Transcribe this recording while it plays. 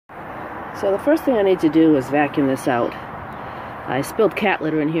So the first thing I need to do is vacuum this out. I spilled cat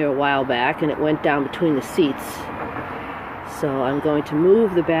litter in here a while back and it went down between the seats. So I'm going to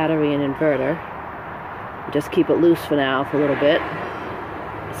move the battery and inverter. Just keep it loose for now for a little bit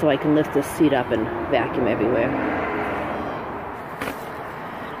so I can lift this seat up and vacuum everywhere.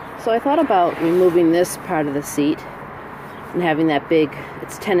 So I thought about removing this part of the seat and having that big,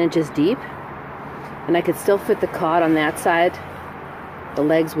 it's 10 inches deep, and I could still fit the cot on that side. The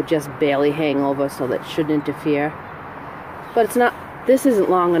legs would just barely hang over, so that shouldn't interfere. But it's not, this isn't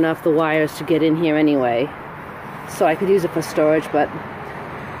long enough, the wires, to get in here anyway. So I could use it for storage, but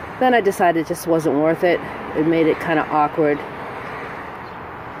then I decided it just wasn't worth it. It made it kind of awkward.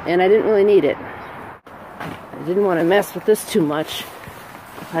 And I didn't really need it. I didn't want to mess with this too much.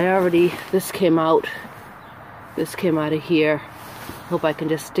 This came out of here. Hope I can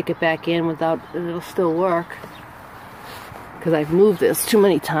just stick it back in without, it'll still work. Because I've moved this too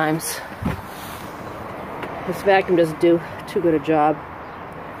many times. This vacuum doesn't do too good a job.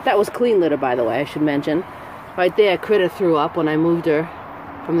 That was clean litter, by the way, I should mention. Right there, Critter threw up when I moved her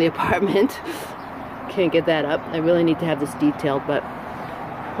from the apartment. Can't get that up. I really need to have this detailed, but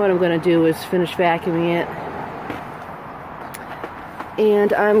what I'm going to do is finish vacuuming it.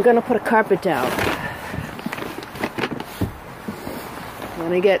 And I'm going to put a carpet down. I'm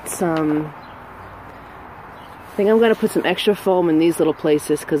going to get some... I think I'm going to put some extra foam in these little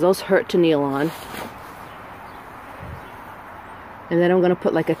places because those hurt to kneel on. And then I'm going to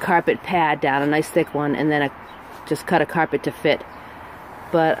put like a carpet pad down, a nice thick one, and then just cut a carpet to fit.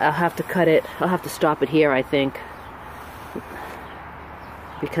 But I'll have to cut it, I'll have to stop it here, I think.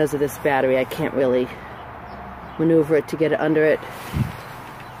 Because of this battery, I can't really maneuver it to get it under it.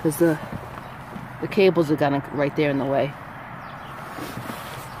 Because the cables are gonna right there in the way.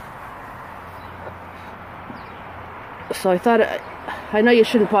 So I thought, I know you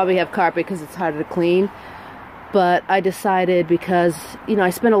shouldn't probably have carpet because it's harder to clean, but I decided because, you know, I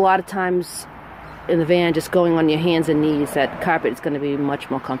spend a lot of times in the van just going on your hands and knees, that carpet is going to be much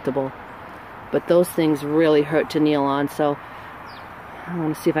more comfortable. But those things really hurt to kneel on, so I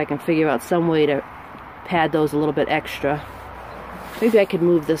want to see if I can figure out some way to pad those a little bit extra. Maybe I could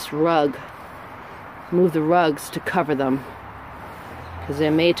move this rug, move the rugs to cover them, because they're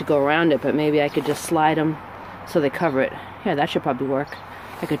made to go around it, but maybe I could just slide them so they cover it. Yeah, that should probably work.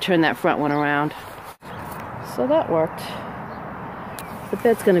 I could turn that front one around. So that worked. The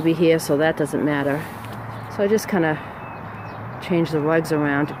bed's going to be here, so that doesn't matter. So I just kind of change the rugs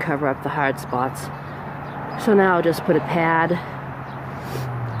around to cover up the hard spots. So now I'll just put a pad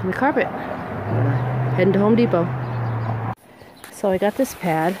in the carpet. Heading to Home Depot. So I got this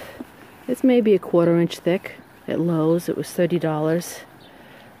pad. It's maybe 1/4 inch thick. At Lowe's, it was $30.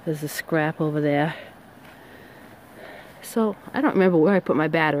 There's a scrap over there. So I don't remember where I put my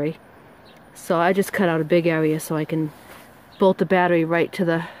battery. So I just cut out a big area so I can bolt the battery right to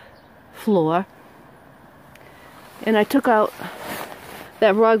the floor. And I took out,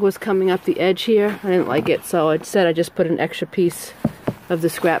 that rug was coming up the edge here. I didn't like it, so instead I just put an extra piece of the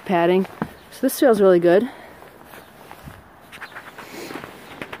scrap padding. So this feels really good.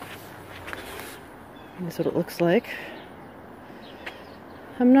 That's what it looks like.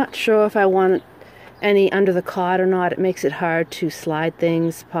 I'm not sure if I want any under the cot or not. It makes it hard to slide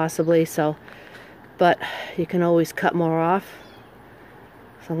things, possibly, so, but you can always cut more off.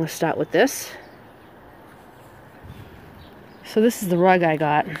 So I'm going to start with this. So this is the rug I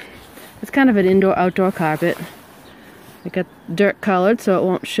got. It's kind of an indoor-outdoor carpet. I got dirt colored so it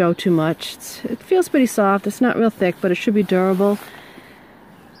won't show too much. It feels pretty soft. It's not real thick, but it should be durable.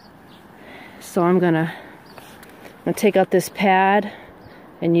 So I'm gonna take out this pad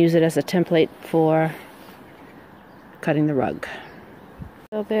and use it as a template for cutting the rug.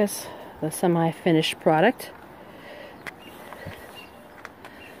 So there's the semi-finished product.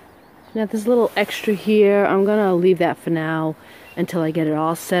 Now there's a little extra here. I'm gonna leave that for now until I get it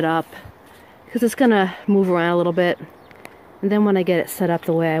all set up, because it's gonna move around a little bit. And then when I get it set up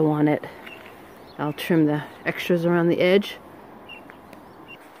the way I want it, I'll trim the extras around the edge.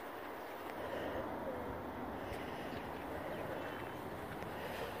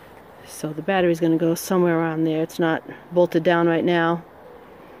 So the battery's going to go somewhere around there. It's not bolted down right now.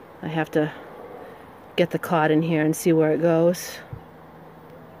 I have to get the cot in here and see where it goes.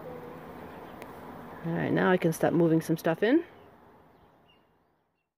 Alright, now I can start moving some stuff in.